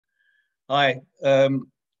Hi,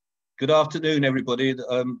 good afternoon, everybody.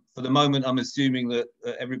 For the moment, I'm assuming that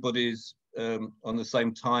everybody's on the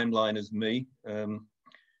same timeline as me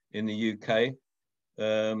in the UK,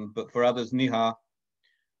 but for others, ni hao.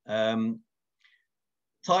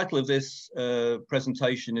 Title of this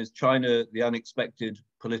presentation is China, the Unexpected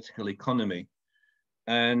Political Economy.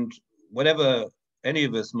 And whatever any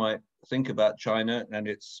of us might think about China and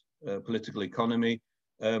its political economy,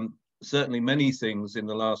 certainly many things in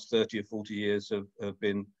the last 30 or 40 years have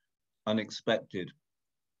been unexpected.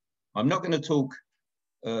 I'm not going to talk,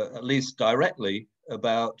 at least directly,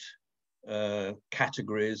 about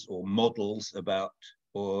categories or models about,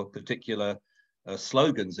 or particular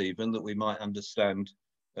slogans even that we might understand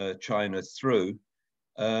China through,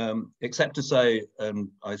 except to say,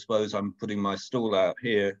 I suppose I'm putting my stall out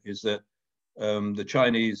here, is that the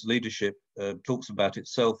Chinese leadership talks about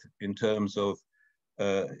itself in terms of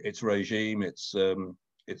its regime, its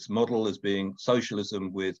model as being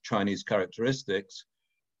socialism with Chinese characteristics.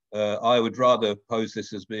 I would rather pose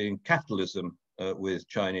this as being capitalism with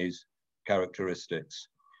Chinese characteristics.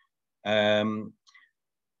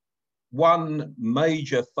 One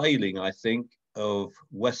major failing, I think, of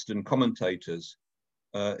Western commentators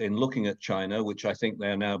in looking at China, which I think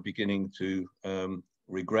they're now beginning to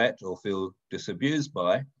regret or feel disabused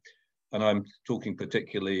by, and I'm talking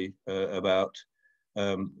particularly about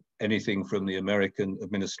anything from the American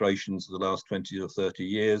administrations of the last 20 or 30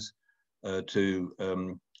 years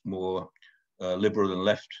to more liberal and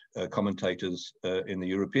left commentators in the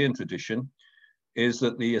European tradition, is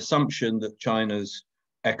that the assumption that China's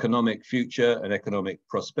economic future and economic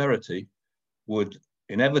prosperity would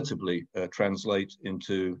inevitably translate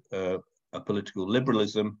into a political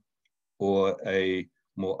liberalism or a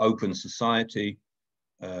more open society,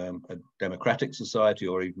 a democratic society,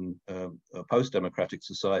 or even a post-democratic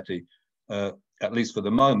society, at least for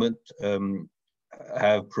the moment,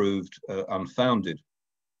 have proved unfounded.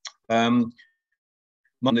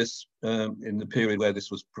 This, in the period where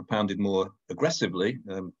this was propounded more aggressively,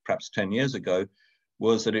 perhaps 10 years ago,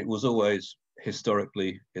 was that it was always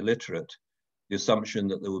historically illiterate. The assumption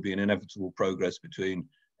that there would be an inevitable progress between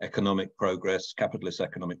economic progress, capitalist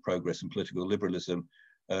economic progress, and political liberalism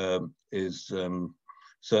is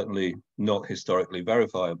certainly not historically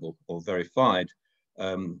verifiable or verified.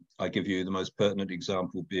 I give you the most pertinent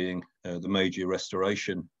example being the Meiji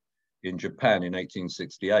Restoration in Japan in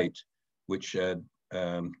 1868, which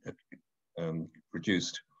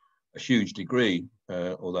produced a huge degree,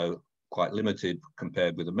 although quite limited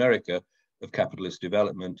compared with America, of capitalist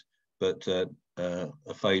development, but a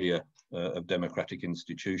failure of democratic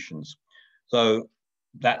institutions. So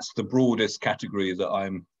that's the broadest category that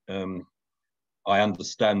I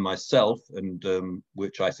understand myself, and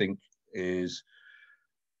which I think is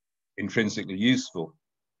intrinsically useful.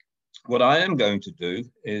 What I am going to do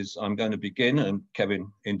is I'm going to begin, and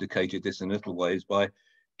Kevin indicated this in little ways, by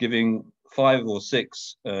giving 5 or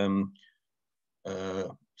 6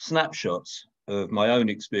 snapshots of my own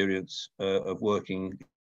experience of working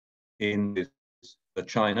in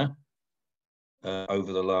China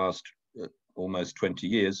over the last almost 20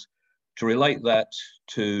 years, to relate that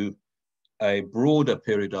to a broader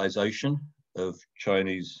periodization of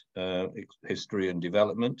Chinese history and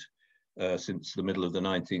development since the middle of the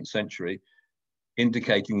 19th century,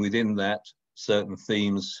 indicating within that certain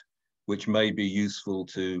themes which may be useful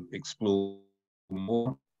to explore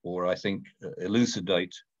more, or I think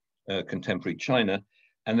elucidate contemporary China,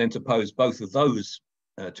 and then to pose both of those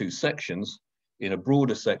 2 sections in a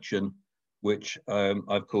broader section, which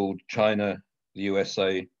I've called China, the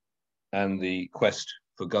USA, and the quest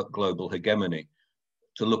for global hegemony,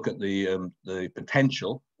 to look at the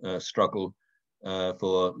potential struggle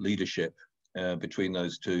for leadership between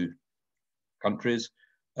those 2 countries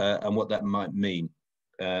and what that might mean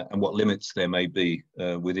and what limits there may be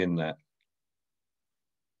within that.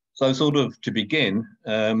 So sort of to begin,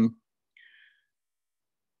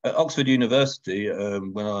 at Oxford University,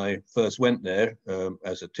 when I first went there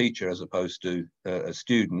as a teacher as opposed to a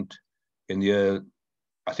student in the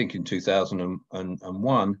I think in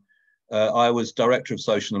 2001, I was Director of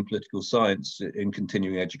Social and Political Science in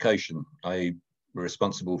continuing education. I was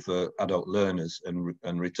responsible for adult learners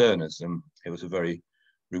and returners, and it was a very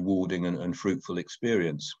rewarding and fruitful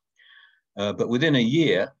experience. But within a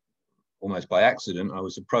year, almost by accident, I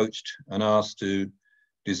was approached and asked to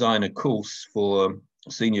design a course for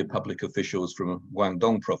senior public officials from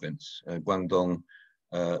Guangdong province. Guangdong,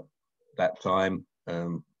 that time,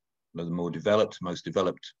 one of the more developed, most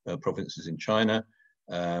developed provinces in China,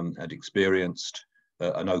 had experienced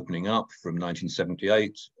an opening up from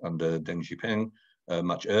 1978 under Deng Xiaoping,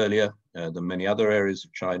 much earlier than many other areas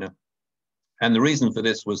of China. And the reason for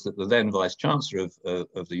this was that the then Vice Chancellor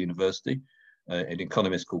of the university, an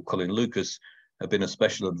economist called Colin Lucas, had been a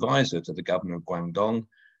special advisor to the governor of Guangdong,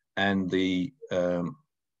 and the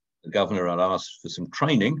governor had asked for some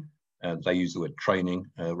training. They use the word training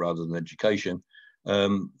rather than education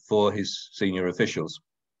for his senior officials.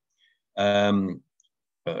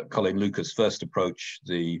 Colin Lucas first approached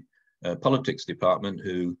the politics department,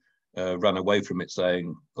 who ran away from it,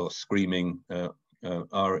 saying or screaming,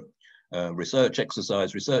 our research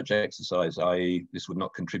exercise, i.e. this would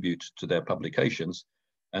not contribute to their publications.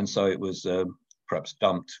 And so it was perhaps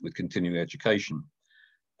dumped with continuing education.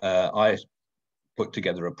 I put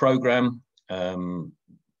together a program,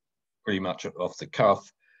 pretty much off the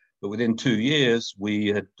cuff, but within 2 years, we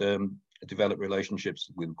had developed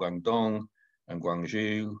relationships with Guangdong and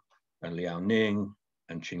Guangzhou and Liaoning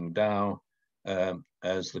and Qingdao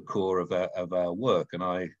as the core of our work, and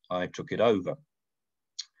I took it over.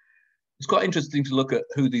 It's quite interesting to look at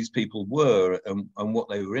who these people were and what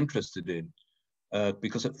they were interested in,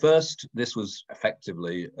 because at first this was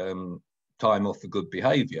effectively time off for good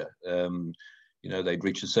behavior. You know, they'd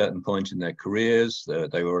reached a certain point in their careers,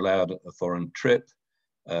 they were allowed a foreign trip,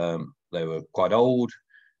 they were quite old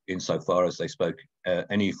insofar as they spoke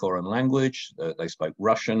any foreign language, they spoke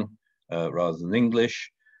Russian rather than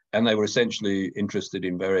English, and they were essentially interested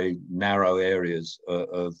in very narrow areas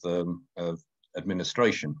of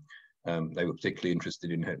administration. They were particularly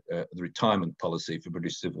interested in the retirement policy for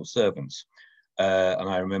British civil servants. And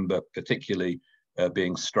I remember particularly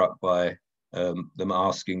being struck by them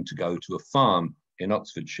asking to go to a farm in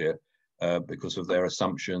Oxfordshire because of their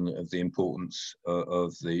assumption of the importance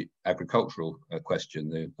of the agricultural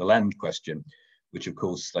question, the land question, which of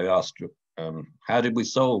course they asked, how did we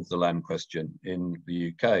solve the land question in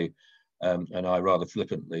the UK? And I rather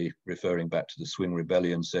flippantly, referring back to the Swing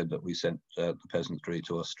Rebellion, said that we sent the peasantry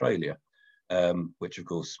to Australia, which of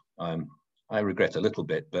course I regret a little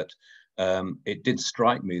bit, but it did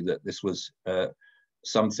strike me that this was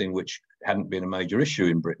something which hadn't been a major issue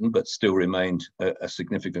in Britain, but still remained a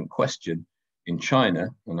significant question in China.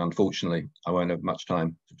 And unfortunately, I won't have much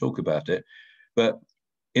time to talk about it. But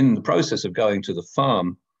in the process of going to the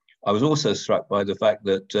farm, I was also struck by the fact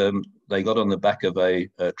that they got on the back of a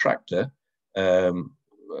tractor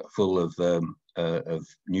full of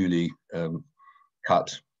newly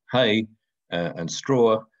cut hay and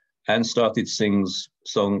straw, and started singing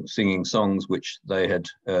songs which they had,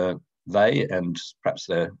 they and perhaps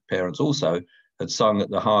their parents also, had sung at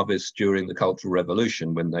the harvest during the Cultural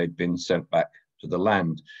Revolution when they'd been sent back to the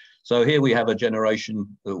land. So here we have a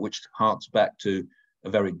generation which harks back to a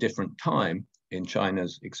very different time in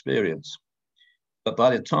China's experience. But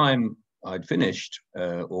by the time I'd finished,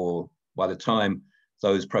 or by the time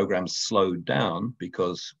those programs slowed down,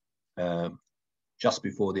 because just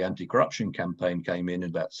before the anti-corruption campaign came in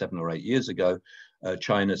about 7 or 8 years ago,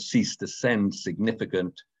 China ceased to send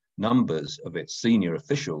significant numbers of its senior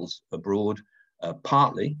officials abroad,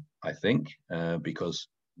 partly, I think, because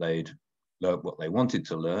they'd learned what they wanted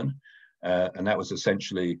to learn. And that was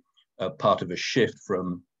essentially part of a shift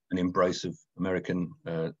from an embrace of American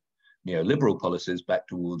neoliberal policies back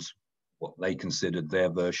towards what they considered their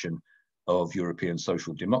version of European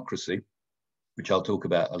social democracy, which I'll talk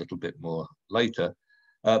about a little bit more later.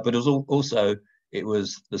 But it was also, it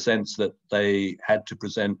was the sense that they had to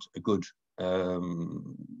present a good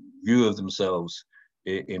view of themselves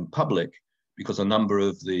in public, because a number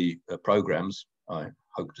of the programs, I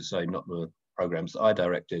hope to say not the programs that I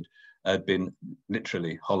directed, had been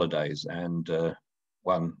literally holidays. And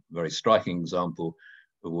one very striking example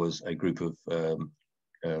was a group of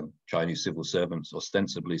Chinese civil servants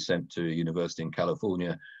ostensibly sent to a university in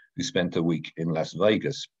California who spent a week in Las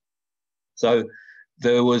Vegas. So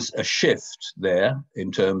there was a shift there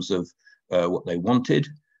in terms of what they wanted.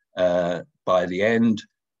 By the end,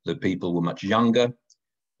 the people were much younger.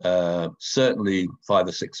 Certainly 5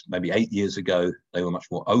 or 6, maybe 8 years ago, they were much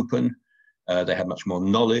more open. They had much more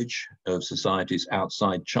knowledge of societies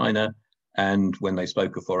outside China. And when they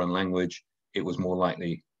spoke a foreign language, it was more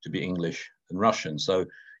likely to be English than Russian. So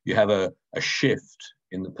you have a shift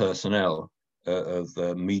in the personnel of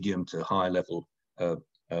medium to high level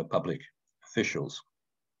public officials.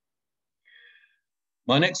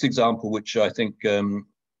 My next example, which I think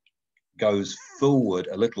goes forward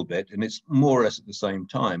a little bit, and it's more or less at the same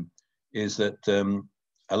time, is that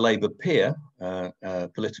a Labour peer, a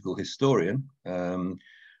political historian,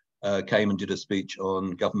 came and did a speech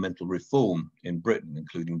on governmental reform in Britain,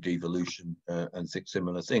 including devolution and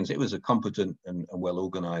similar things. It was a competent and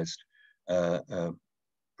well-organised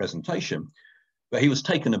presentation, but he was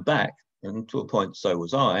taken aback, and to a point so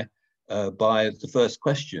was I, by the first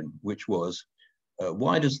question, which was,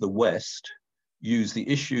 why does the West use the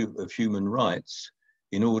issue of human rights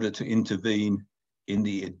in order to intervene in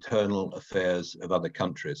the internal affairs of other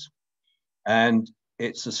countries? And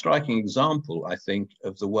it's a striking example, I think,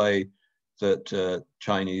 of the way that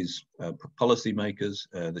Chinese policymakers,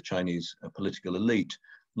 the Chinese political elite,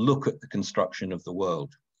 look at the construction of the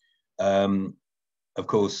world. Of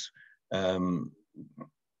course, I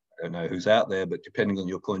don't know who's out there, but depending on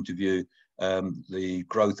your point of view, the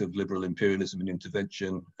growth of liberal imperialism and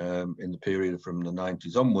intervention in the period from the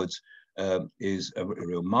 90s onwards is a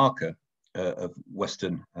real marker of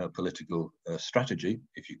Western political strategy,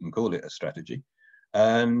 if you can call it a strategy.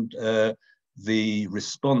 And the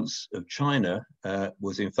response of China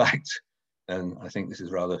was, in fact, and I think this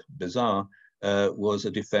is rather bizarre, was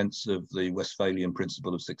a defense of the Westphalian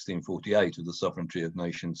principle of 1648 of the sovereignty of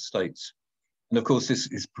nation states. And of course,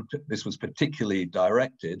 this was particularly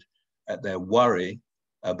directed at their worry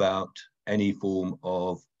about any form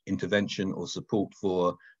of intervention or support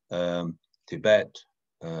for Tibet,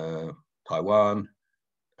 Taiwan,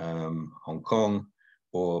 Hong Kong,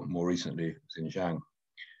 or more recently, Xinjiang.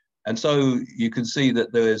 And so you can see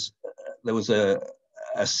that there was a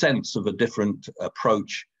sense of a different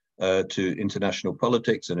approach to international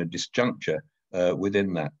politics and a disjuncture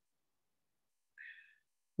within that.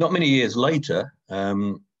 Not many years later,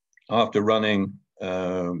 after running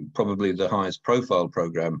probably the highest profile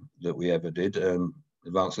program that we ever did,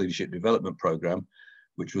 Advanced Leadership Development Program,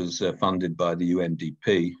 which was funded by the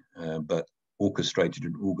UNDP, but orchestrated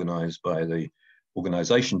and organized by the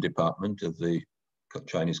organization department of the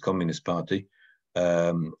Chinese Communist Party,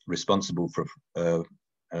 responsible for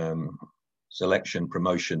selection,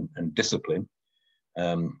 promotion, and discipline.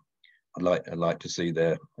 I'd like to see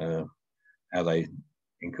their how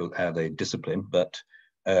they discipline, but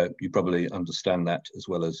you probably understand that as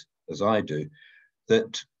well as I do.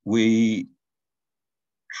 That we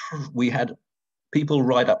had people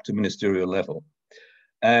right up to ministerial level,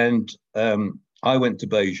 and I went to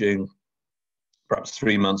Beijing perhaps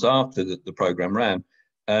 3 months after the program ran,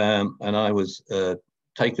 and I was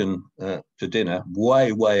taken to dinner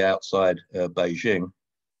way outside Beijing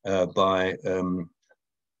by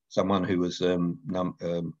someone who was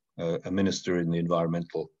a minister in the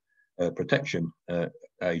Environmental Protection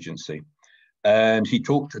Agency. And he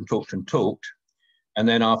talked and talked and talked. And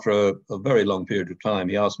then after a very long period of time,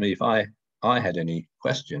 he asked me if I had any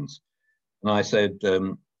questions. And I said,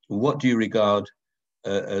 what do you regard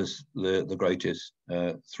as the greatest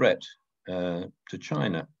threat to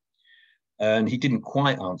China? And he didn't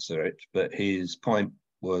quite answer it, but his point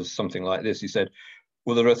was something like this. He said,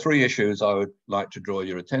 well, there are 3 issues I would like to draw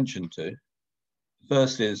your attention to.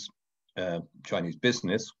 First is Chinese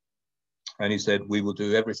business. And he said, we will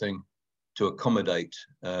do everything to accommodate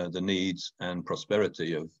the needs and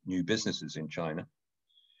prosperity of new businesses in China.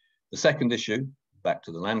 The second issue, back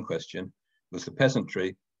to the land question, was the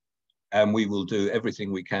peasantry. And we will do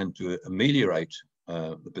everything we can to ameliorate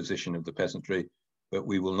the position of the peasantry, but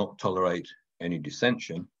we will not tolerate any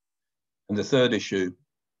dissension. And the third issue,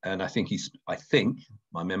 and I think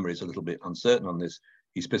my memory is a little bit uncertain on this,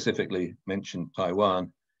 he specifically mentioned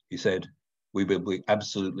Taiwan. He said, we will be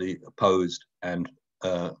absolutely opposed, and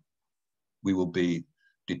we will be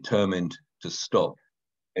determined to stop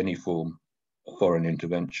any form of foreign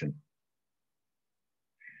intervention.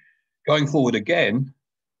 Going forward again,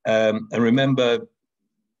 and remember,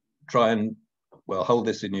 try and hold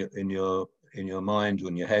this in your mind or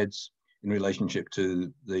in your heads in relationship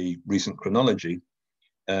to the recent chronology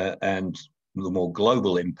and the more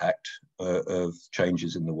global impact of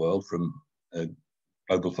changes in the world from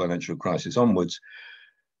global financial crisis onwards.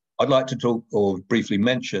 I'd like to talk or briefly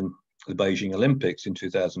mention the Beijing Olympics in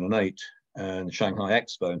 2008 and the Shanghai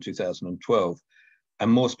Expo in 2012.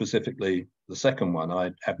 And more specifically, the second one.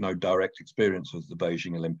 I have no direct experience with the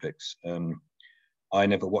Beijing Olympics. I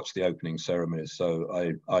never watched the opening ceremonies, so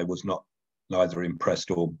I was neither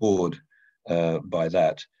impressed or bored by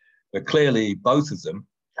that. But clearly, both of them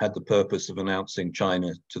had the purpose of announcing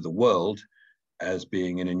China to the world as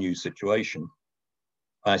being in a new situation.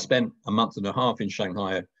 I spent a month and a half in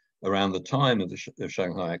Shanghai around the time of the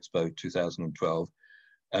Shanghai Expo 2012,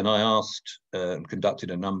 and I asked and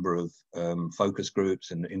conducted a number of focus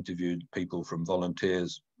groups and interviewed people from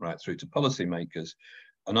volunteers right through to policymakers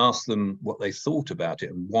and asked them what they thought about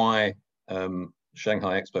it and why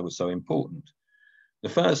Shanghai Expo was so important. The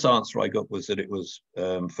first answer I got was that it was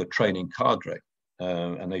for training cadre,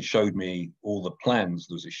 and they showed me all the plans.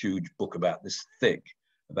 There was a huge book about this thick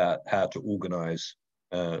about how to organize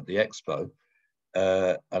the expo.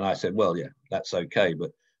 And I said, well, yeah, that's okay,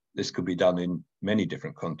 but this could be done in many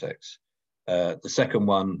different contexts. The second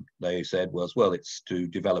one they said was, well, it's to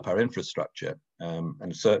develop our infrastructure.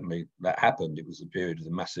 And certainly that happened. It was a period of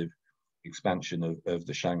the massive expansion of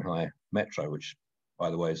the Shanghai metro, which, by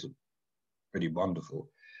the way, is pretty wonderful.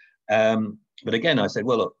 But again, I said,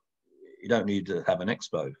 well, look, you don't need to have an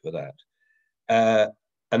expo for that.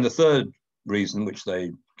 And the third reason which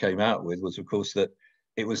they came out with was, of course, that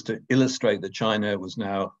it was to illustrate that China was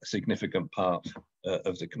now a significant part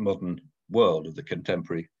of the modern world, of the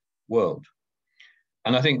contemporary world.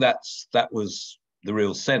 And I think that was the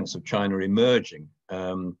real sense of China emerging,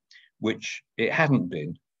 which it hadn't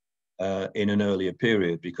been in an earlier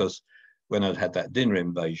period, because when I'd had that dinner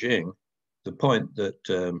in Beijing, the point that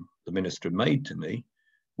the minister made to me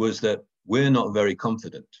was that we're not very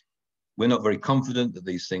confident. We're not very confident that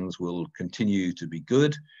these things will continue to be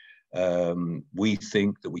good. We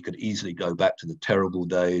think that we could easily go back to the terrible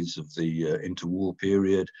days of the interwar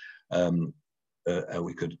period.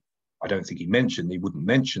 We could, I don't think he wouldn't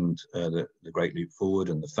mention the Great Leap Forward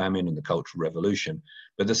and the famine and the Cultural Revolution,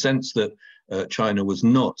 but the sense that China was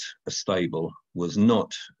not stable, was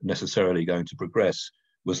not necessarily going to progress,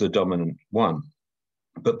 was the dominant one.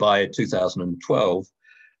 But by 2012,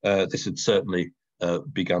 this had certainly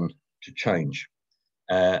begun to change.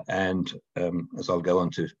 And as I'll go on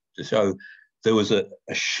to show, there was a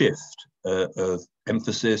shift of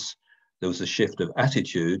emphasis, there was a shift of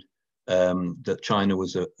attitude, that China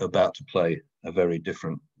was about to play a very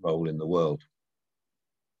different role in the world.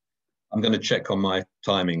 I'm going to check on my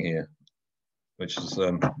timing here, which is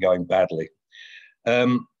going badly.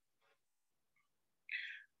 To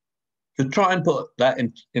try and put that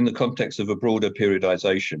in the context of a broader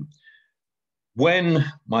periodization, when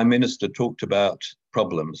my minister talked about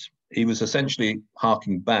problems, he was essentially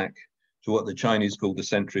harking back to what the Chinese called the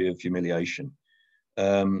century of humiliation.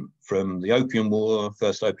 From the Opium War,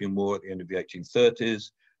 first Opium War at the end of the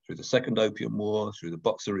 1830s, through the Second Opium War, through the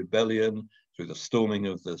Boxer Rebellion, through the storming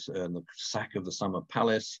of the sack of the Summer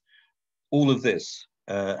Palace, all of this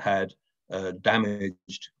had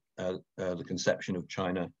damaged the conception of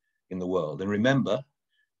China in the world. And remember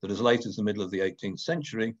that as late as the middle of the 18th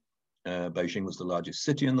century, Beijing was the largest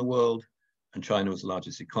city in the world, and China was the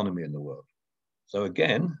largest economy in the world. So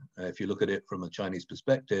again, if you look at it from a Chinese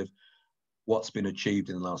perspective, what's been achieved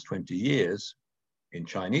in the last 20 years, in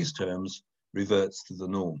Chinese terms, reverts to the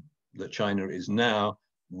norm, that China is now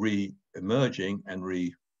re-emerging and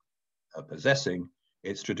repossessing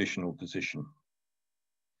its traditional position.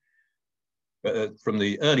 But from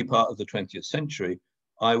the early part of the 20th century,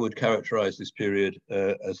 I would characterize this period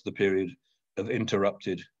as the period of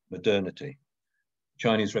interrupted modernity.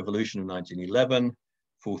 Chinese Revolution of 1911,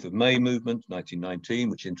 4th of May movement, 1919,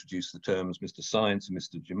 which introduced the terms Mr. Science and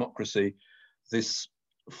Mr. Democracy. This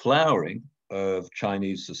flowering of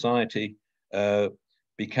Chinese society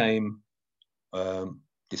became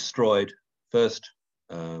destroyed first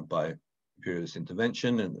by imperialist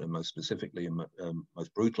intervention, and most specifically and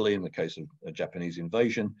most brutally in the case of a Japanese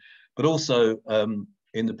invasion, but also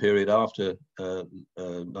in the period after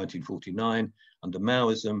 1949 under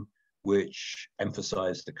Maoism, which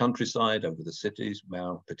emphasized the countryside over the cities.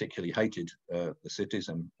 Mao particularly hated the cities,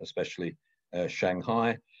 and especially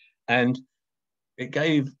Shanghai. And it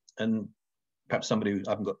gave, and perhaps somebody who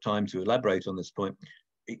hasn't got time to elaborate on this point,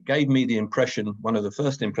 it gave me the impression, one of the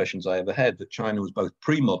first impressions I ever had, that China was both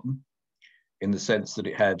pre-modern in the sense that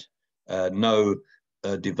it had no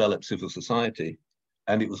developed civil society,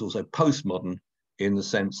 and it was also postmodern in the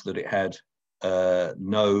sense that it had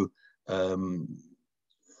no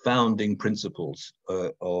founding principles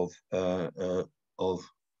of what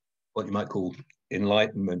you might call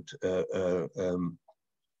Enlightenment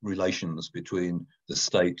relations between the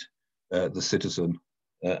state, the citizen,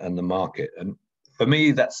 and the market. And for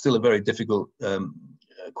me, that's still a very difficult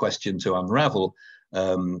question to unravel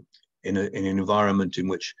in an environment in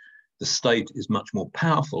which the state is much more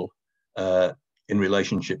powerful in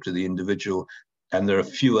relationship to the individual, and there are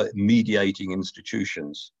fewer mediating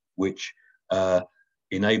institutions which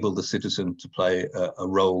enable the citizen to play a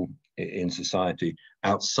role in society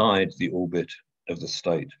outside the orbit of the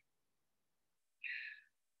state.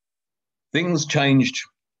 Things changed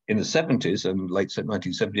in the 70s and late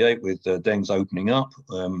 1978 with Deng's opening up,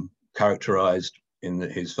 characterized in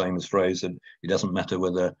his famous phrase that it doesn't matter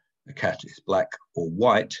whether a cat is black or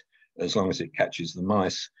white, as long as it catches the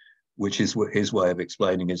mice, which is what his way of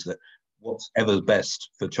explaining is that whatever best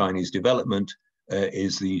for Chinese development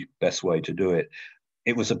is the best way to do it.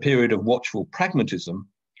 It was a period of watchful pragmatism,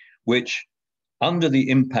 which, under the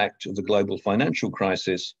impact of the global financial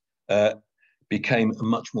crisis, became a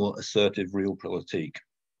much more assertive realpolitik,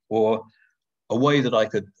 or a way that I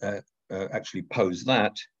could actually pose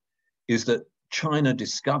that is that China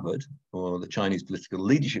discovered, or the Chinese political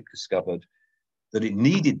leadership discovered, that it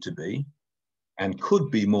needed to be and could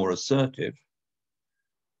be more assertive,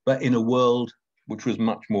 but in a world which was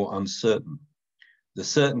much more uncertain. The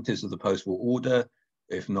certainties of the post-war order,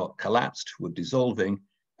 if not collapsed, were dissolving,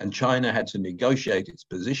 and China had to negotiate its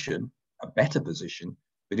position, a better position,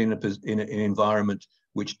 but in an environment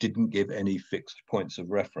which didn't give any fixed points of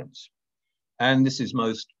reference. And this is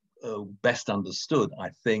most best understood, I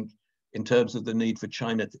think, in terms of the need for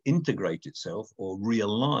China to integrate itself or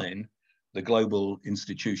realign the global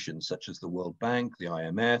institutions such as the World Bank, the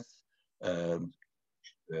IMF,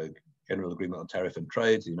 General Agreement on Tariff and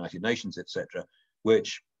Trade, the United Nations, etc.,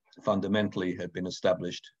 which fundamentally had been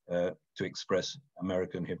established to express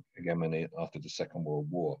American hegemony after the Second World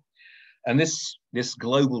War. And this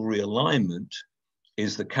global realignment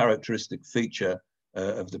is the characteristic feature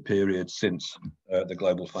of the period since the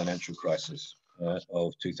global financial crisis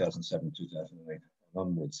of 2007, 2008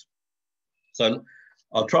 onwards. So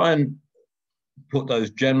I'll try and put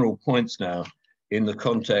those general points now in the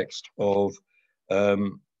context of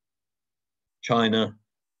China,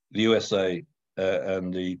 the USA,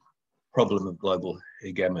 and the problem of global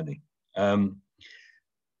hegemony.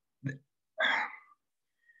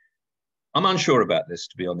 I'm unsure about this,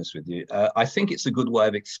 to be honest with you. I think it's a good way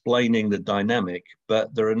of explaining the dynamic,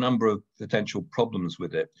 but there are a number of potential problems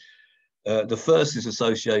with it. The first is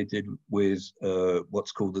associated with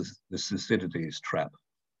what's called the Thucydides trap.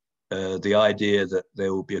 The idea that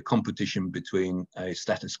there will be a competition between a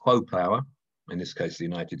status quo power, in this case the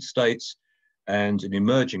United States, and an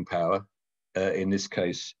emerging power, in this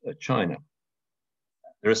case China.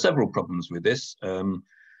 There are several problems with this.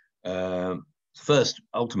 First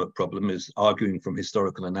ultimate problem is arguing from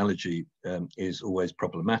historical analogy is always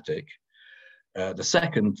problematic. The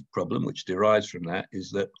second problem, which derives from that,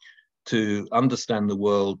 is that to understand the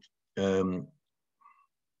world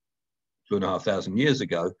 2,500 years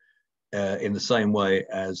ago, in the same way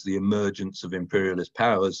as the emergence of imperialist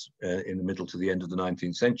powers in the middle to the end of the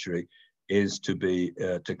 19th century, is to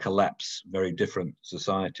collapse very different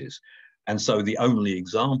societies. And so the only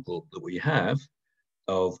example that we have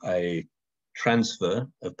of a transfer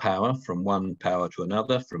of power from one power to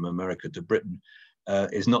another, from America to Britain,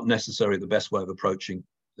 is not necessarily the best way of approaching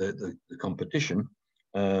the competition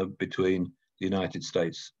between the United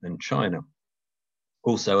States and China.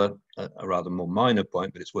 Also, a rather more minor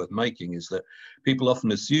point, but it's worth making, is that people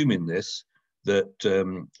often assume in this that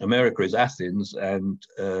America is Athens and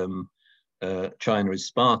China is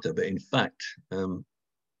Sparta, but in fact,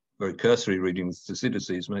 very cursory reading of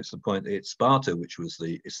Thucydides makes the point that it's Sparta which was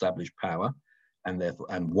the established power and therefore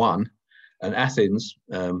won, and Athens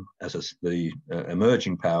as the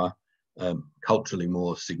emerging power, culturally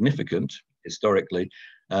more significant historically,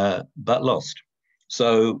 but lost.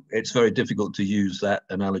 So it's very difficult to use that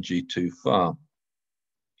analogy too far.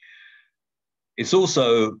 It's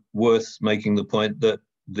also worth making the point that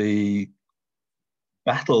the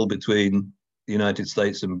battle between the United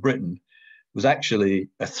States and Britain was actually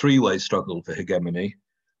a three-way struggle for hegemony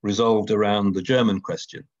resolved around the German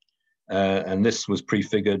question. And this was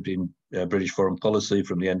prefigured in British foreign policy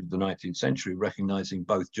from the end of the 19th century, recognizing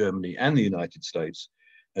both Germany and the United States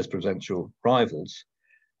as potential rivals.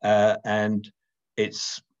 And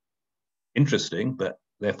it's interesting, but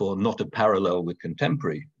therefore not a parallel with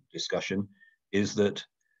contemporary discussion, is that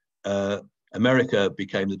America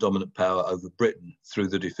became the dominant power over Britain through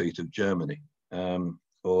the defeat of Germany.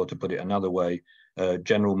 Or to put it another way,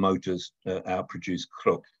 General Motors outproduced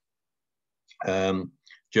Krupp.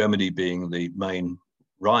 Germany being the main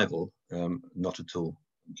rival, not at all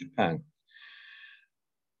Japan.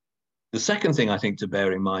 The second thing I think to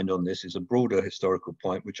bear in mind on this is a broader historical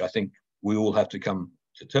point, which I think we all have to come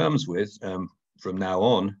to terms with from now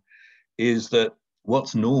on, is that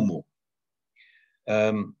what's normal?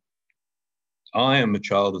 I am a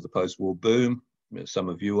child of the post-war boom. Some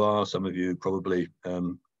of you are, some of you probably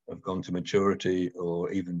have gone to maturity or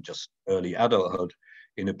even just early adulthood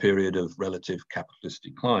in a period of relative capitalist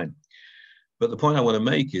decline. But the point I want to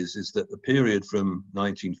make is that the period from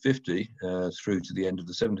 1950 through to the end of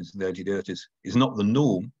the 70s and the 80s is not the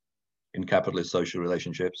norm in capitalist social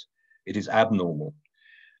relationships, it is abnormal.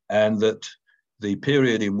 And that the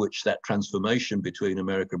period in which that transformation between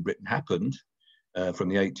America and Britain happened from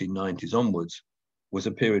the 1890s onwards was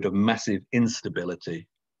a period of massive instability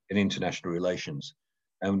in international relations.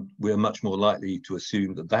 And we're much more likely to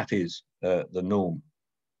assume that that is the norm.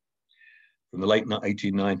 From the late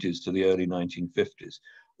 1890s to the early 1950s,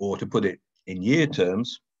 or to put it in year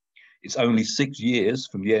terms, It's only 6 years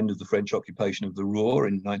from the end of the French occupation of the Ruhr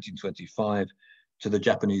in 1925 to the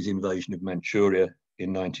Japanese invasion of Manchuria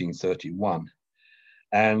in 1931.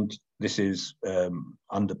 And this is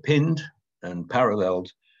underpinned and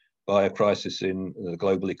paralleled by a crisis in the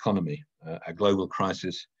global economy, a global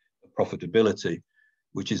crisis of profitability,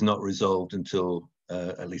 which is not resolved until,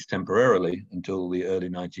 at least temporarily, until the early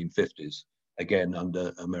 1950s, again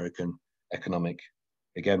under American economic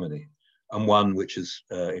hegemony, and one which is,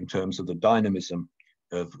 in terms of the dynamism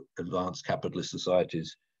of advanced capitalist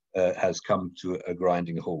societies, has come to a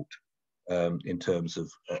grinding halt, in terms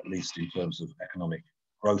of, at least in terms of economic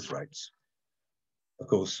growth rates. Of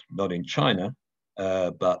course, not in China,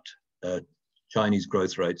 but Chinese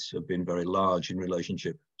growth rates have been very large in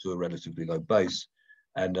relationship to a relatively low base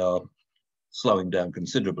and are slowing down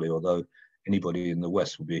considerably, although anybody in the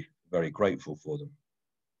West will be very grateful for them.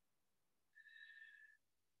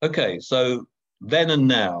 Okay, so then and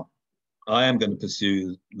now, I am going to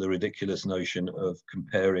pursue the ridiculous notion of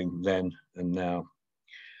comparing then and now.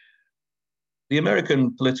 The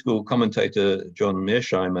American political commentator John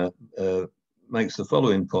Mearsheimer makes the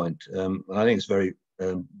following point. I think it's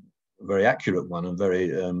very accurate one and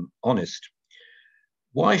very honest.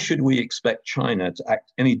 Why should we expect China to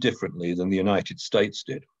act any differently than the United States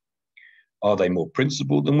did? Are they more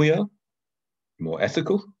principled than we are? More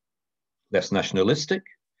ethical? Less nationalistic?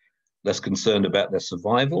 Less concerned about their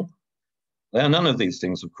survival? They are none of these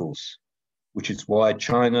things, of course, which is why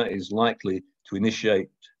China is likely to initiate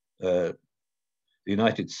to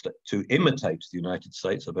imitate the United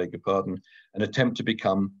States, I beg your pardon, and attempt to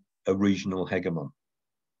become a regional hegemon.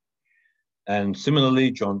 And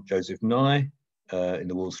similarly, Joseph Nye, in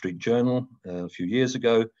the Wall Street Journal a few years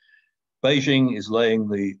ago, Beijing is laying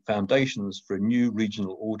the foundations for a new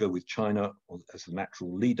regional order with China as the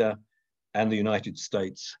natural leader and the United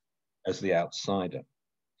States as the outsider.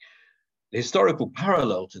 The historical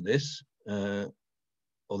parallel to this,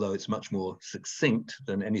 although it's much more succinct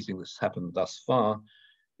than anything that's happened thus far,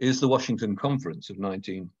 is the Washington Conference of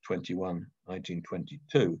 1921,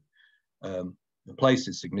 1922. The place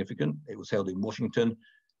is significant. It was held in Washington.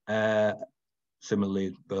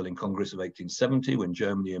 Similarly, Berlin Congress of 1870, when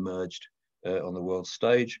Germany emerged on the world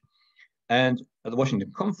stage. And at the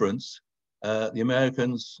Washington Conference, the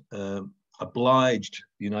Americans obliged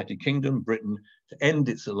the United Kingdom, Britain, to end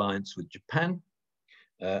its alliance with Japan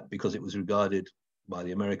because it was regarded by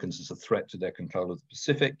the Americans as a threat to their control of the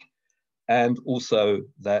Pacific, and also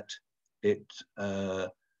that it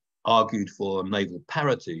argued for naval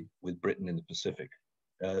parity with Britain in the Pacific.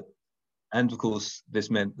 And of course, this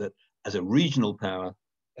meant that as a regional power,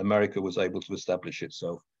 America was able to establish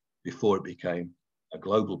itself before it became a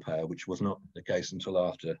global power, which was not the case until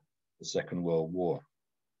after the Second World War.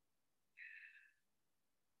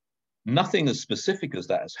 Nothing as specific as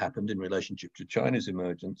that has happened in relationship to China's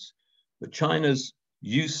emergence, but China's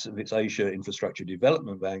use of its Asia Infrastructure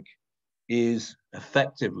Development Bank is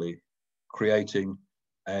effectively creating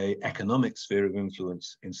an economic sphere of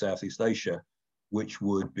influence in Southeast Asia, which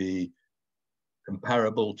would be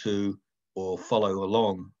comparable to or follow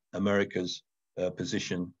along America's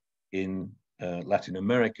position in Latin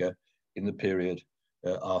America in the period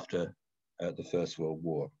after the First World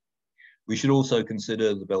War. We should also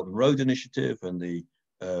consider the Belt and Road Initiative and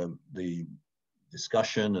the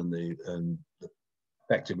discussion and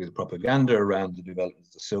effectively the propaganda around the development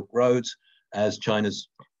of the Silk Roads as China's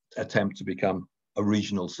attempt to become a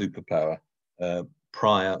regional superpower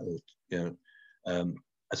prior,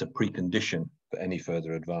 as a precondition for any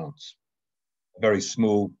further advance. A very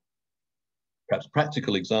small, perhaps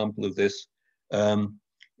practical example of this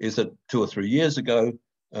is that 2 or 3 years ago,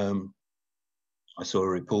 I saw a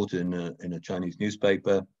report in a Chinese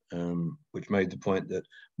newspaper which made the point that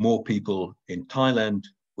more people in Thailand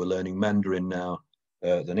were learning Mandarin now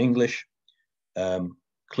than English.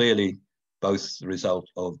 Clearly, both the result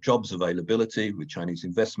of jobs availability with Chinese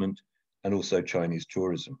investment and also Chinese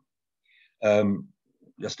tourism.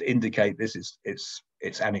 Just to indicate this,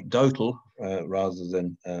 it's anecdotal rather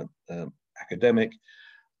than academic.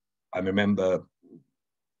 I remember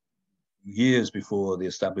years before the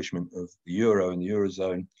establishment of the euro and the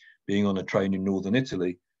eurozone, being on a train in northern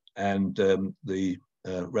Italy, and the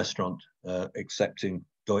restaurant accepting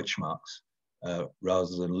Deutschmarks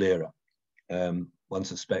rather than lira. One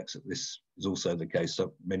suspects that this is also the case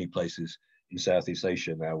so many places in Southeast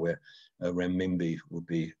Asia now, where renminbi would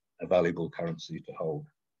be a valuable currency to hold.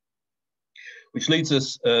 Which leads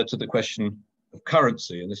us to the question of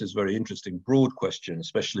currency, and this is a very interesting, broad question,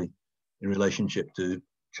 especially in relationship to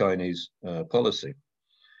Chinese policy.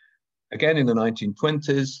 Again, in the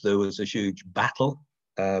 1920s, there was a huge battle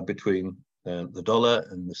between the dollar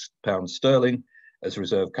and the pound sterling as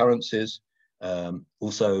reserve currencies,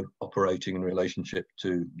 also operating in relationship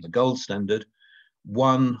to the gold standard,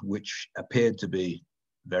 one which appeared to be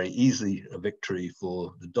very easily a victory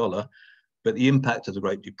for the dollar, but the impact of the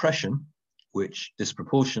Great Depression, which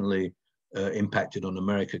disproportionately impacted on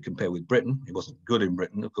America compared with Britain. It wasn't good in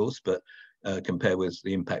Britain, of course, but compared with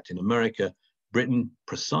the impact in America, Britain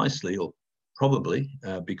precisely, or probably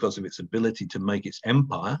because of its ability to make its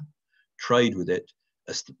empire, trade with it,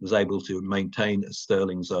 was able to maintain a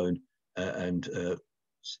sterling zone and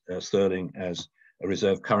sterling as a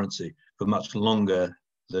reserve currency for much longer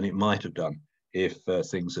than it might have done if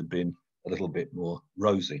things had been a little bit more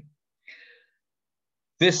rosy.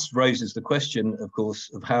 This raises the question, of course,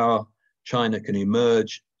 of how China can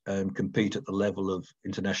emerge and compete at the level of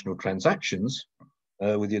international transactions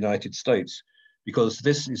with the United States, because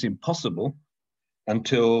this is impossible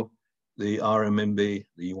until the RMB,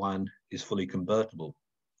 the yuan, is fully convertible.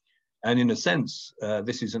 And in a sense,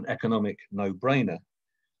 this is an economic no-brainer,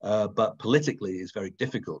 but politically it's very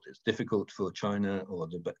difficult. It's difficult for China or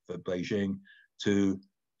for Beijing to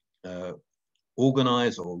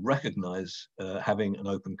organize or recognize having an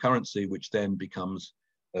open currency, which then becomes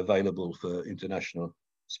available for international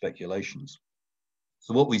speculations.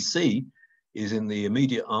 So what we see is in the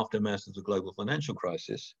immediate aftermath of the global financial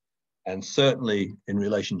crisis, and certainly in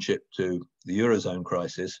relationship to the Eurozone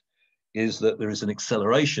crisis, is that there is an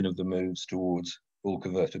acceleration of the moves towards full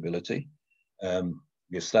convertibility, the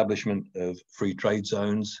establishment of free trade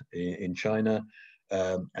zones in China,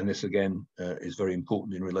 and this again is very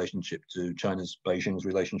important in relationship to Beijing's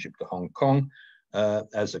relationship to Hong Kong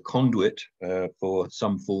as a conduit for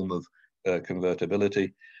some form of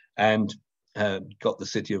convertibility, and got the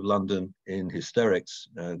City of London in hysterics,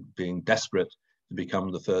 being desperate to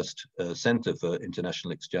become the first center for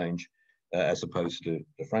international exchange as opposed to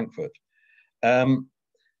Frankfurt. And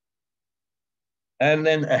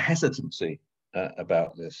then a hesitancy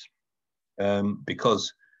about this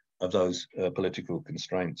because of those political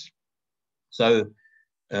constraints. So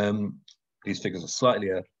these figures are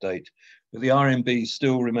slightly out of date, but the RMB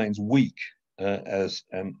still remains weak as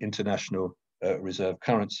an international reserve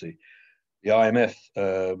currency. The IMF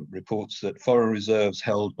reports that foreign reserves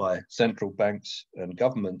held by central banks and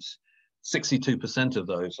governments, 62% of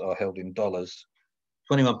those are held in dollars,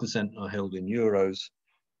 21% are held in euros,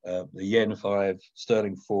 the yen 5,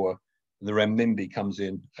 sterling 4, and the renminbi comes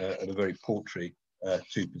in at a very paltry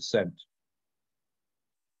 2%.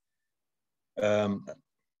 A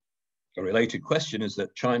related question is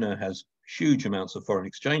that China has huge amounts of foreign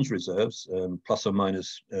exchange reserves, plus or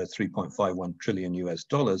minus 3.51 trillion US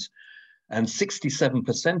dollars, and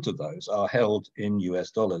 67% of those are held in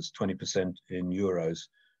US dollars, 20% in euros,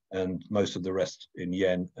 and most of the rest in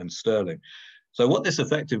yen and sterling. So what this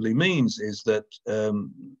effectively means is that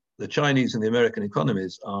the Chinese and the American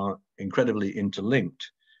economies are incredibly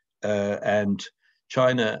interlinked, and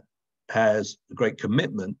China has a great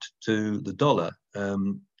commitment to the dollar,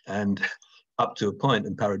 and up to a point,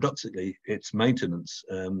 and paradoxically, its maintenance,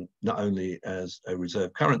 not only as a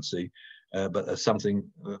reserve currency, but as something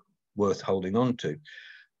worth holding on to.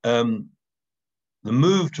 The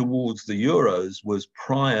move towards the euros was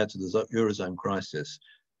prior to the Eurozone crisis,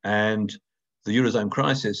 and the Eurozone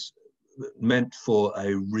crisis meant for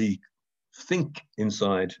a rethink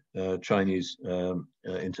inside Chinese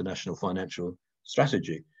international financial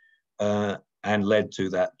strategy, and led to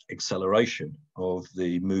that acceleration of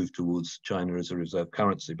the move towards China as a reserve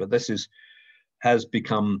currency. But this has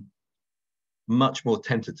become much more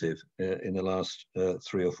tentative in the last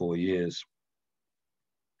 3 or 4 years.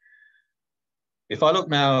 If I look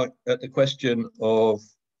now at the question of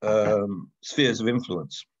spheres of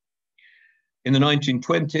influence, in the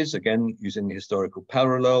 1920s, again, using the historical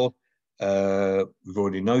parallel, we've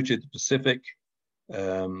already noted the Pacific.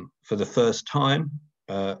 For the first time,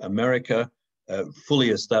 America fully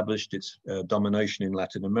established its domination in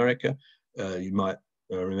Latin America. You might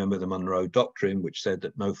remember the Monroe Doctrine, which said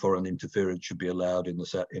that no foreign interference should be allowed in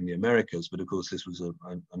the Americas. But of course, this was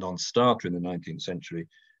a non-starter in the 19th century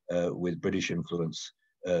with British influence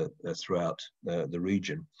throughout the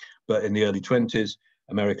region. But in the early 20s,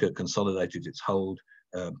 America consolidated its hold,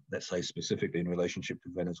 let's say specifically in relationship to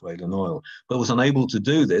Venezuelan oil, but was unable to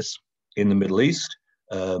do this in the Middle East.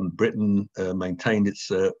 Britain maintained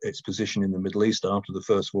its position in the Middle East after the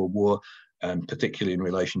First World War, and particularly in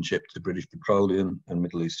relationship to British petroleum and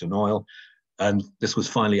Middle Eastern oil. And this was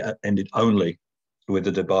finally ended only with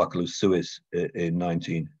the debacle of Suez in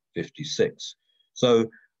 1956. So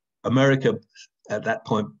America at that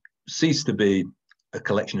point ceased to be a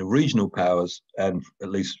collection of regional powers, and at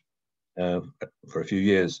least for a few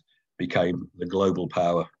years became the global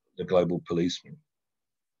power, the global policeman.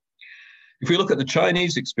 If we look at the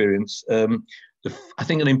Chinese experience, I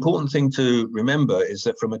think an important thing to remember is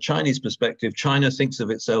that from a Chinese perspective, China thinks of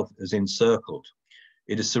itself as encircled.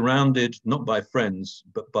 It is surrounded not by friends,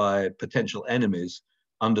 but by potential enemies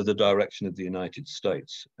under the direction of the United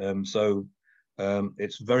States. So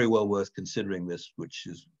it's very well worth considering this, which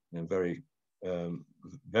is very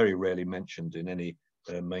rarely mentioned in any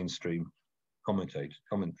mainstream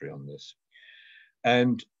commentary on this.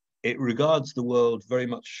 And it regards the world very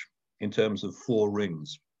much in terms of four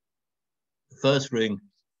rings. The first ring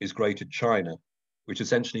is Greater China, which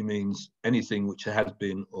essentially means anything which has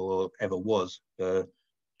been or ever was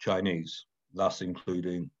Chinese, thus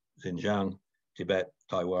including Xinjiang, Tibet,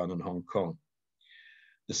 Taiwan, and Hong Kong.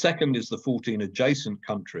 The second is the 14 adjacent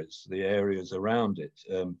countries, the areas around it,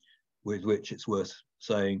 with which it's worth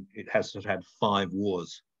saying it has had 5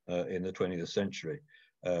 wars in the 20th century.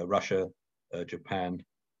 Russia, Japan,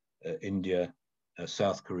 India,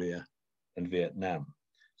 South Korea, and Vietnam.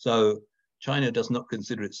 So China does not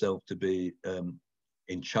consider itself to be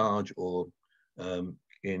in charge or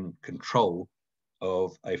in control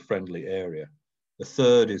of a friendly area. The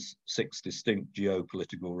third is 6 distinct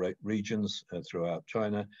geopolitical regions throughout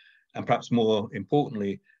China. And perhaps more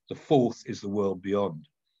importantly, the fourth is the world beyond.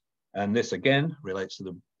 And this again relates to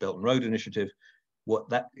the Belt and Road Initiative. What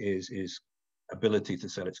that is ability to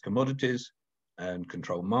sell its commodities and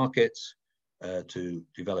control markets, to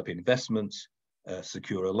develop investments,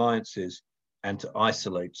 secure alliances, and to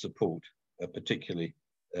isolate support, particularly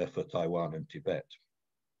for Taiwan and Tibet.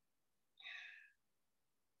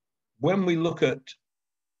 When we look at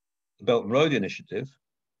the Belt and Road Initiative,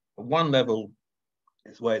 at one level,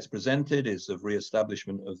 the way it's presented is of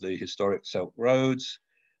re-establishment of the historic Silk Roads.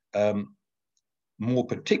 More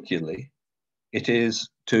particularly, it is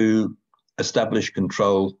to establish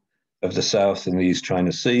control of the South and the East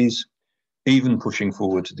China Seas, even pushing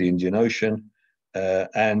forward to the Indian Ocean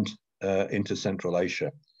and into Central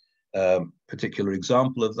Asia. Particular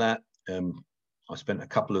example of that, I spent a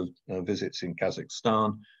couple of visits in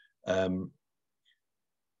Kazakhstan.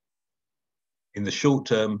 In the short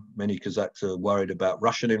term, many Kazakhs are worried about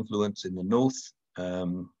Russian influence in the north.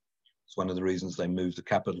 It's one of the reasons they moved the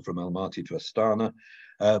capital from Almaty to Astana.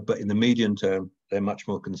 But in the medium term, they're much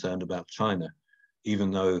more concerned about China,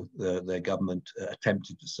 even though their government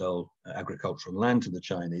attempted to sell agricultural land to the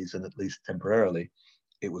Chinese, and at least temporarily,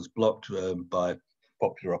 it was blocked by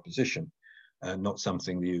popular opposition. Not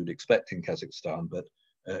something that you'd expect in Kazakhstan, but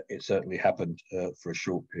it certainly happened for a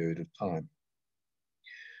short period of time.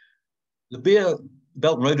 The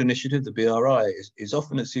Belt and Road Initiative, the BRI, is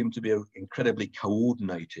often assumed to be an incredibly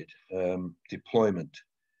coordinated deployment.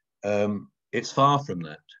 It's far from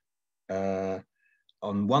that.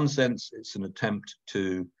 On one sense, it's an attempt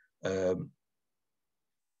to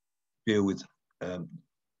deal with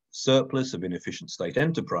surplus of inefficient state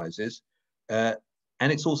enterprises, and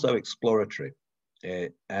it's also exploratory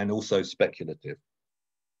and also speculative.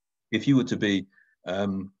 If you were to be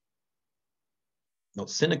not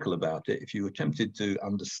cynical about it, if you attempted to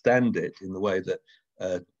understand it in the way that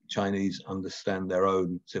Chinese understand their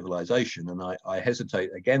own civilization, and I hesitate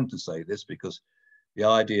again to say this because the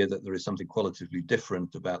idea that there is something qualitatively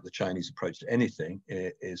different about the Chinese approach to anything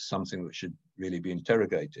is something that should really be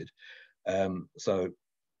interrogated. So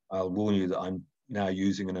I'll warn you that I'm now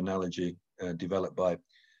using an analogy developed by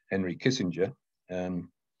Henry Kissinger,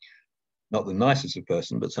 not the nicest of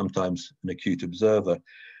person, but sometimes an acute observer.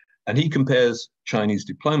 And he compares Chinese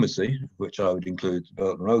diplomacy, which I would include the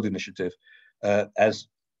Belt and Road Initiative, as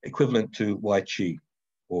equivalent to Wai Chi,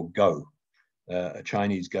 or Go, a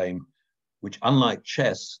Chinese game which, unlike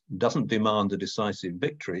chess, doesn't demand a decisive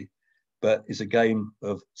victory, but is a game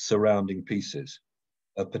of surrounding pieces,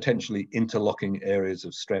 of potentially interlocking areas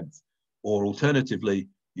of strength. Or alternatively,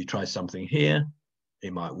 you try something here,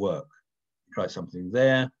 it might work. You try something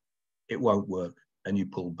there, it won't work, and you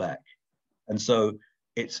pull back. And so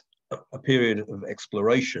it's a period of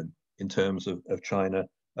exploration in terms of China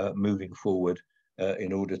moving forward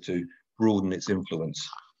in order to broaden its influence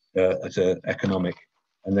at an economic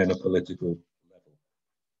and then a political level.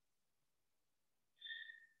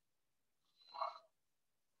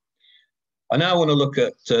 I now want to look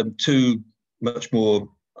at 2 much more,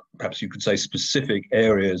 perhaps you could say, specific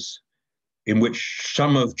areas in which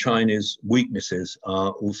some of China's weaknesses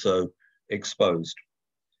are also exposed.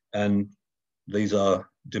 And these are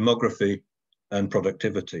demography and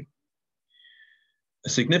productivity. A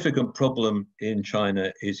significant problem in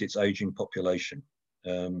China is its aging population.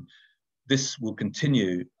 This will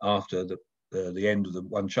continue after the end of the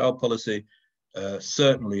one-child policy,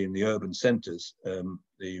 Certainly in the urban centres,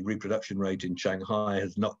 the reproduction rate in Shanghai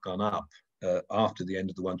has not gone up after the end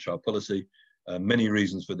of the one-child policy. Many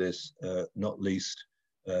reasons for this, not least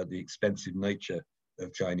the expensive nature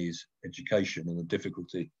of Chinese education and the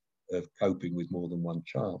difficulty of coping with more than one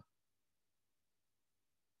child.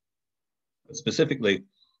 But specifically,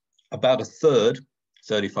 about a third,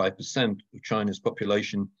 35% of China's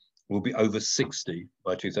population will be over 60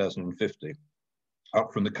 by 2050,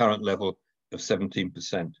 up from the current level of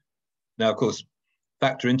 17%. Now, of course,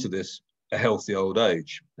 factor into this a healthy old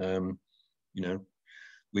age. You know,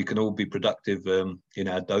 we can all be productive in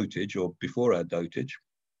our dotage or before our dotage.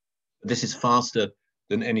 This is faster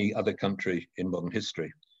than any other country in modern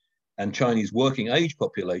history. And Chinese working age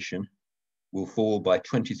population will fall by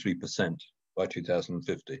 23% by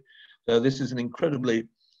 2050. So this is an incredibly,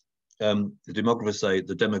 the demographers say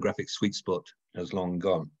the demographic sweet spot has long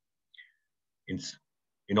gone.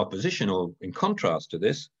 In opposition or in contrast to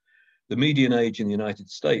this, the median age in the United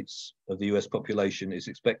States of the US population is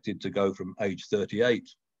expected to go from age 38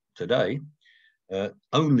 today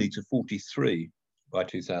only to 43 by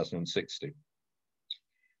 2060.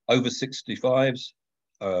 Over 65s,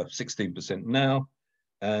 16% now,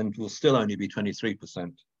 and will still only be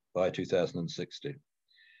 23% by 2060.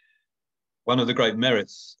 One of the great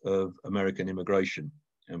merits of American immigration,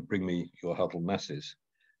 and bring me your huddled masses,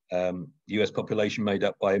 the US population made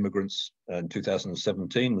up by immigrants in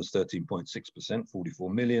 2017 was 13.6%, 44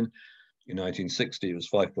 million. In 1960, it was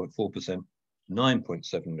 5.4%,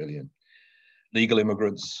 9.7 million. Legal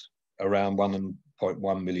immigrants around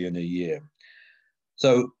 1.1 million a year.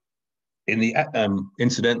 So in the,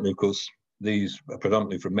 incidentally, of course, these are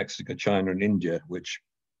predominantly from Mexico, China, and India, which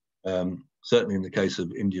certainly in the case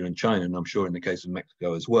of India and China, and I'm sure in the case of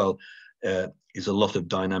Mexico as well, is a lot of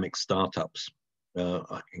dynamic startups.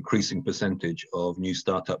 Increasing percentage of new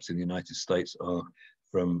startups in the United States are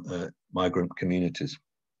from migrant communities.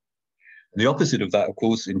 The opposite of that, of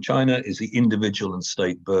course, in China is the individual and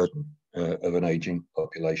state burden of an aging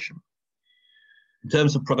population. In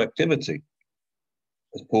terms of productivity,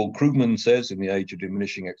 as Paul Krugman says in The Age of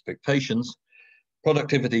Diminishing Expectations,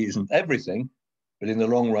 productivity isn't everything, but in the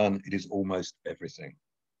long run, it is almost everything.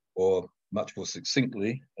 Or much more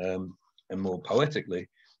succinctly and more poetically,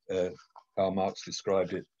 Karl Marx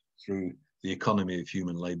described it through the economy of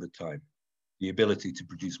human labor time, the ability to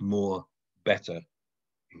produce more, better,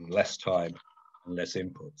 in less time and less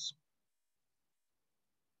inputs.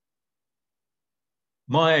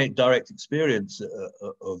 My direct experience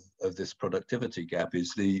of this productivity gap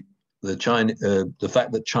is the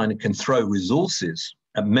fact that China can throw resources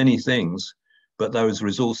at many things, but those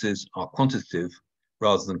resources are quantitative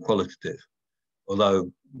rather than qualitative.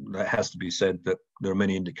 Although it has to be said that there are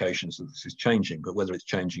many indications that this is changing, but whether it's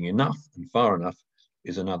changing enough and far enough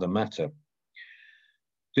is another matter.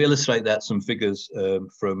 To illustrate that, some figures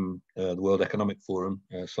from the World Economic Forum,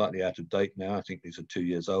 slightly out of date now, I think these are 2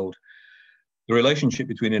 years old. The relationship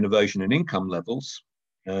between innovation and income levels.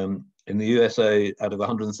 In the USA, out of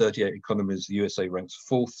 138 economies, the USA ranks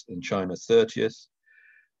 4th and China 30th.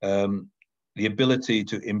 The ability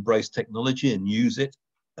to embrace technology and use it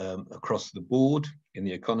across the board in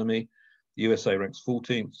the economy, the USA ranks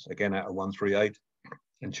 14th, again out of 138,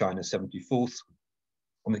 and China 74th.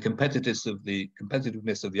 On the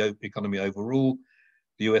competitiveness of the economy overall,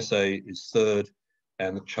 the USA is 3rd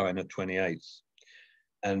and China 28th.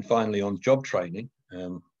 And finally, on job training,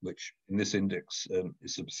 which in this index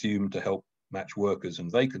is subsumed to help match workers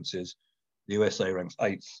and vacancies, the USA ranks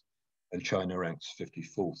 8th and China ranks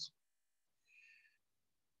 54th.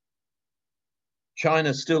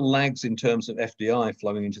 China still lags in terms of FDI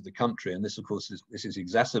flowing into the country, and this, of course, is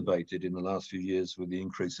exacerbated in the last few years with the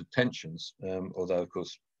increase of tensions, although, of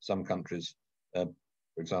course, some countries, for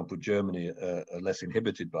example, Germany, are less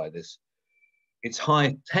inhibited by this. Its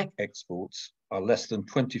high-tech exports are less than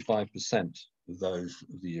 25% of those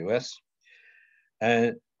of the US.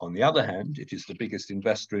 And on the other hand, it is the biggest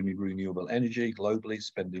investor in renewable energy globally,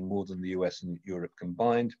 spending more than the US and Europe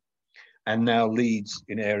combined, and now leads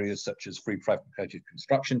in areas such as prefabricated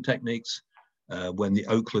construction techniques. When the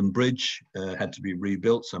Oakland Bridge had to be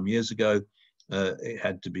rebuilt some years ago,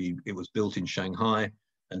 it was built in Shanghai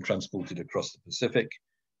and transported across the Pacific.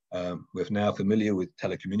 We're now familiar with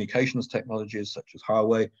telecommunications technologies such as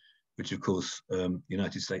Huawei, which of course the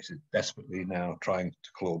United States is desperately now trying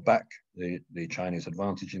to claw back the Chinese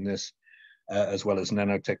advantage in this, as well as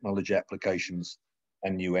nanotechnology applications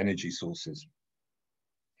and new energy sources.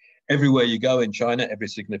 Everywhere you go in China, every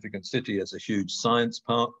significant city has a huge science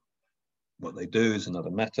park. What they do is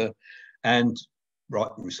another matter. And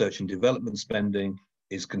research and development spending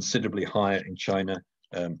is considerably higher in China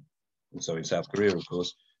also in South Korea, of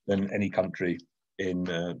course, than any country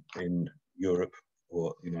in Europe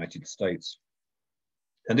or United States.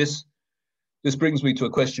 And this brings me to a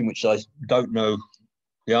question which I don't know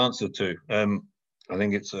the answer to. I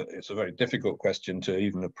think it's a very difficult question to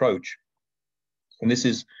even approach. And this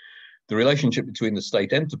is the relationship between the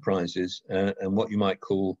state enterprises and what you might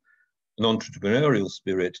call an entrepreneurial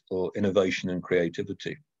spirit or innovation and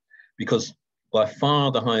creativity. Because by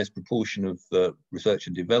far the highest proportion of research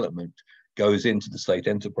and development goes into the state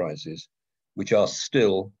enterprises, which are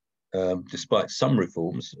still, despite some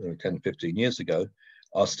reforms 10, 15 years ago,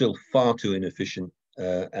 are still far too inefficient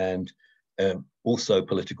and also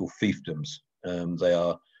political fiefdoms. They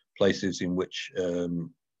are places in which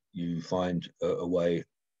you find a way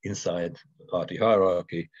inside the party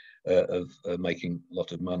hierarchy of making a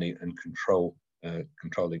lot of money and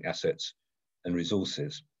controlling assets and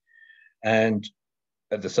resources. And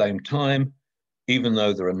at the same time, even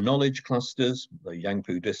though there are knowledge clusters, the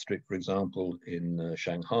Yangpu district, for example, in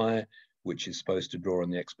Shanghai, which is supposed to draw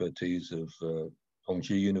on the expertise of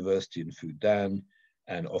Hongji University in Fudan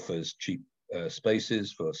and offers cheap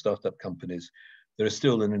spaces for startup companies, there is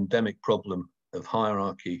still an endemic problem of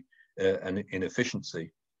hierarchy and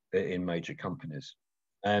inefficiency in major companies.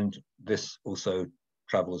 And this also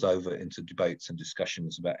travels over into debates and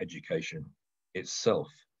discussions about education itself,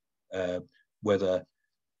 whether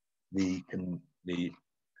the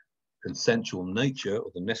consensual nature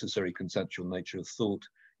or the necessary consensual nature of thought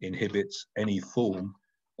inhibits any form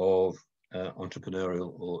of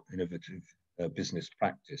entrepreneurial or innovative business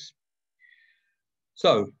practice.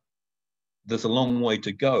 So there's a long way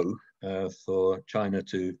to go for China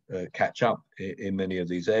to catch up in many of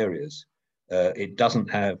these areas. It doesn't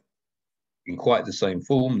have in quite the same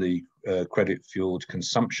form the credit-fueled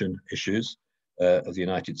consumption issues of the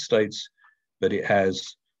United States, but it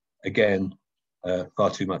has, again, far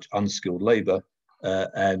too much unskilled labor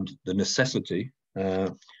and the necessity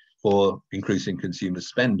for increasing consumer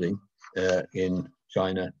spending in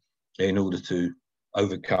China in order to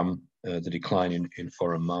overcome the decline in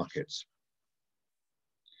foreign markets.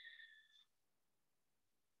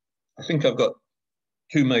 I think I've got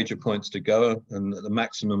two major points to go, and at the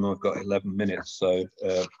maximum I've got 11 minutes, so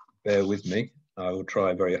bear with me. I will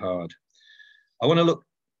try very hard. I want to look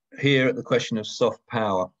here at the question of soft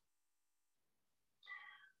power.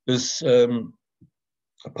 There's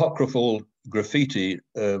apocryphal graffiti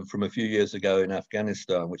from a few years ago in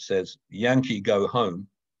Afghanistan, which says, "Yankee, go home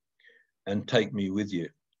and take me with you."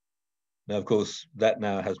 Now, of course, that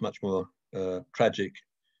now has much more tragic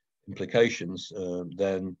implications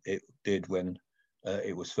than it did when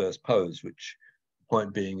it was first posed, which the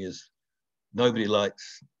point being is nobody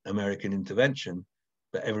likes American intervention,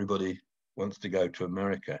 but everybody wants to go to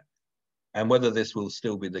America. And whether this will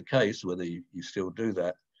still be the case, whether you still do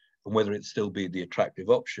that, and whether it still be the attractive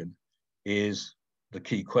option is the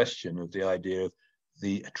key question of the idea of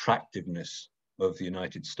the attractiveness of the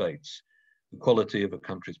United States, the quality of a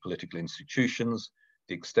country's political institutions,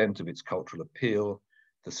 the extent of its cultural appeal,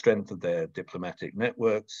 the strength of their diplomatic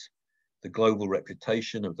networks, the global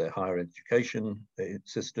reputation of their higher education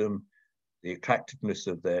system, the attractiveness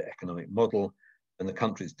of their economic model, and the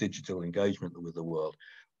country's digital engagement with the world.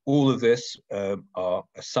 All of this are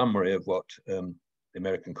a summary of what the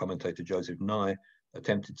American commentator Joseph Nye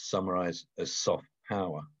attempted to summarize as soft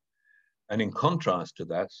power. And in contrast to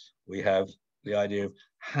that, we have the idea of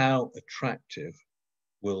how attractive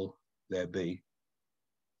will there be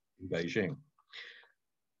in Beijing.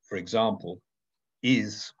 For example,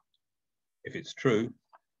 is, if it's true,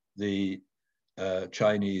 the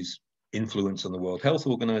Chinese influence on the World Health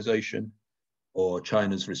Organization or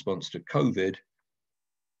China's response to COVID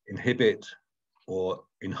inhibit or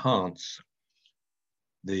enhance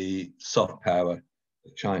the soft power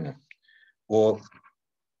of China? Or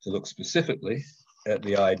to look specifically at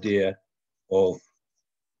the idea of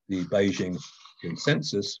the Beijing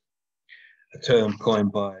consensus, a term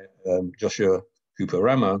coined by Joshua Cooper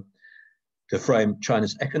Ramo to frame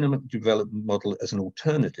China's economic development model as an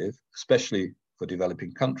alternative, especially for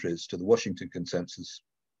developing countries, to the Washington consensus,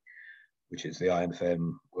 which is the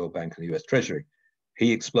IMF, World Bank, and the US Treasury.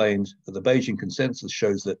 He explained that the Beijing consensus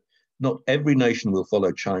shows that not every nation will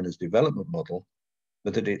follow China's development model,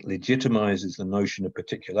 but that it legitimizes the notion of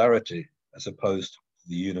particularity as opposed to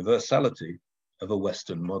the universality of a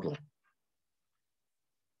Western model.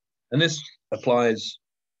 And this applies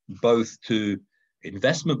both to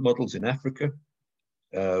investment models in Africa,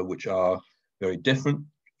 which are very different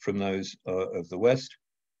from those of the West,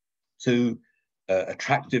 to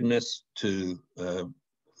attractiveness to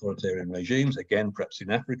authoritarian regimes, again, perhaps in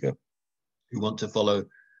Africa, who want to follow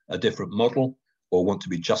a different model or want to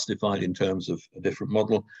be justified in terms of a different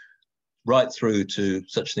model, right through to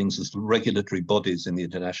such things as the regulatory bodies in the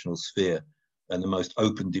international sphere. And the most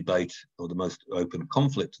open debate or the most open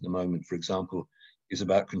conflict at the moment, for example, is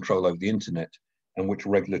about control over the internet and which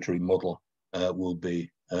regulatory model will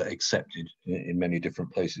be accepted in many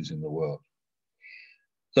different places in the world.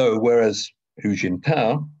 So whereas Hu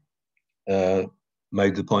Jintao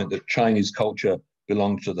made the point that Chinese culture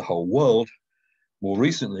belongs to the whole world, more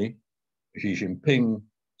recently, Xi Jinping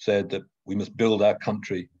said that we must build our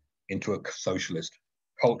country into a socialist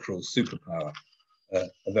cultural superpower, a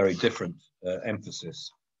very different emphasis.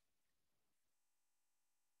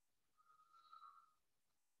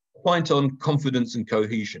 A point on confidence and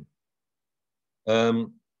cohesion.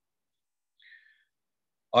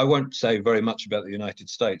 I won't say very much about the United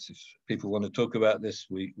States. If people want to talk about this,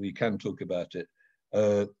 we can talk about it.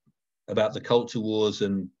 About the culture wars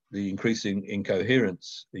and the increasing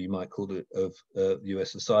incoherence, you might call it, of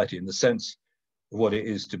US society in the sense of what it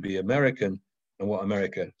is to be American and what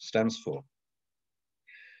America stands for.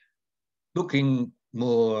 Looking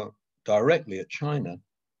more directly at China,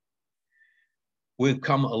 we've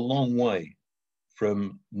come a long way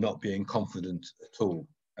from not being confident at all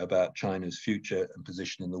about China's future and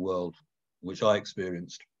position in the world, which I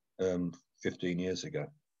experienced 15 years ago.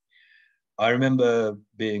 I remember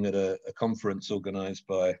being at a conference organized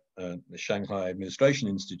by the Shanghai Administration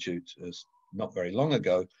Institute not very long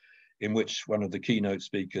ago, in which one of the keynote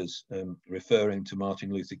speakers, referring to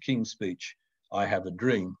Martin Luther King's speech, "I Have a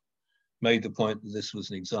Dream," made the point that this was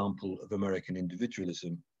an example of American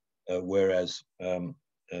individualism, whereas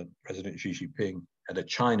President Xi Jinping had a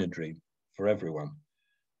China dream for everyone.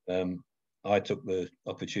 I took the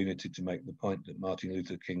opportunity to make the point that Martin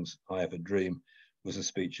Luther King's "I Have a Dream" was a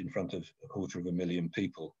speech in front of 250,000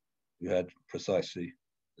 people who had precisely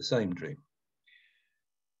the same dream.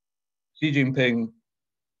 Xi Jinping,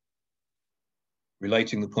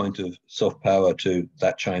 relating the point of soft power to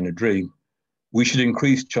that China dream, we should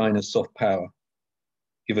increase China's soft power,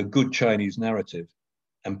 give a good Chinese narrative,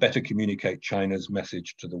 and better communicate China's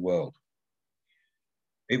message to the world.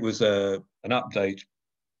 It was an update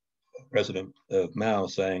of President Mao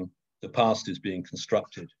saying the past is being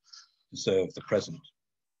constructed to serve the present.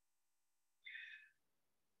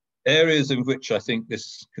 Areas in which I think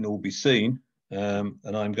this can all be seen,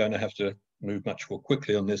 and I'm going to have to move much more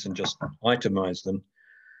quickly on this and just itemize them.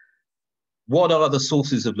 What are the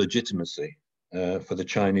sources of legitimacy for the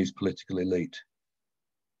Chinese political elite?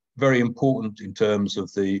 Very important in terms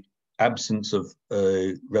of the absence of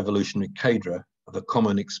a revolutionary cadre, of a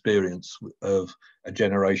common experience of a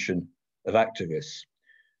generation of activists.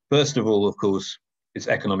 First of all, of course, is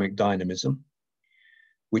economic dynamism,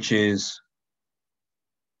 which is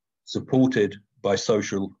supported by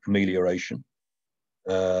social amelioration,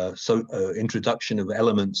 introduction of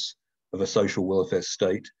elements of a social welfare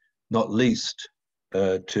state, not least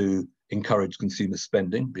to encourage consumer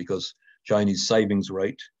spending, because Chinese savings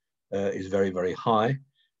rate is very, very high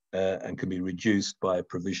and can be reduced by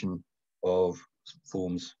provision of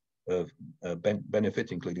forms of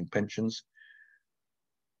benefit, including pensions.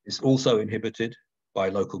 It's also inhibited by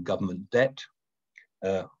local government debt,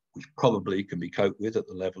 which probably can be coped with at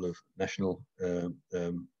the level of national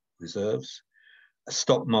reserves, a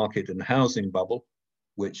stock market and housing bubble,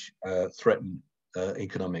 which threaten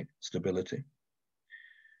economic stability,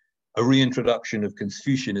 a reintroduction of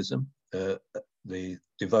Confucianism, the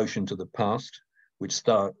devotion to the past, which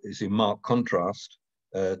is in marked contrast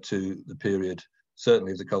to the period,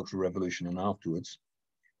 certainly of the Cultural Revolution and afterwards.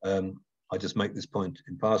 I just make this point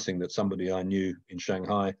in passing that somebody I knew in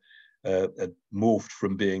Shanghai had morphed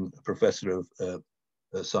from being a professor of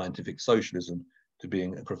scientific socialism to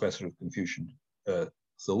being a professor of Confucian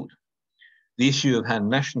thought. The issue of Han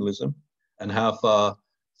nationalism and how far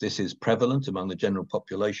this is prevalent among the general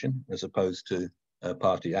population as opposed to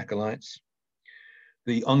party acolytes.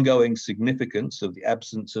 The ongoing significance of the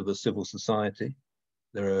absence of a civil society.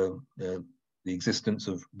 There are the existence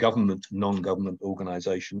of government, non-government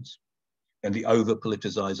organizations, and the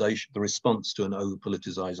over-politicization, the response to an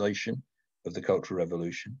over-politicization of the Cultural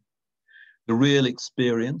Revolution. The real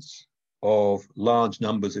experience of large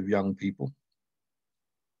numbers of young people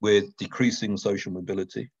with decreasing social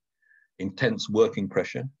mobility, intense working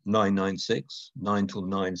pressure, 996, 9 till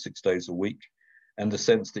 9, 6 days a week, and the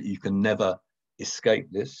sense that you can never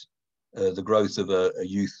escape this, the growth of a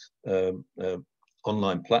youth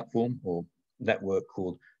online platform or network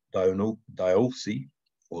called Diaosi,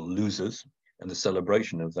 or losers, and the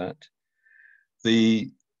celebration of that.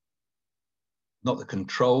 Not the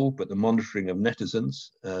control, but the monitoring of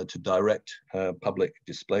netizens to direct public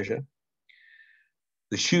displeasure.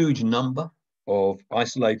 The huge number of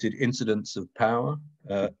isolated incidents of power,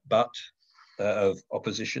 of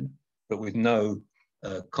opposition, but with no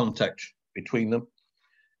contact between them,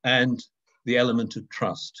 and the element of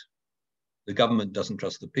trust. The government doesn't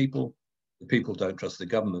trust the people don't trust the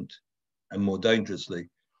government, and more dangerously,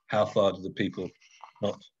 how far do the people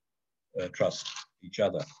not trust each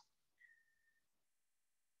other?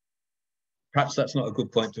 Perhaps that's not a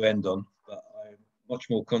good point to end on, but I'm much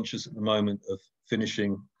more conscious at the moment of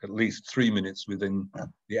finishing at least 3 minutes within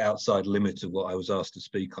the outside limit of what I was asked to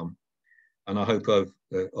speak on. And I hope I've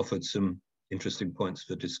offered some interesting points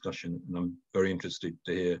for discussion, and I'm very interested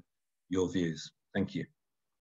to hear your views. Thank you.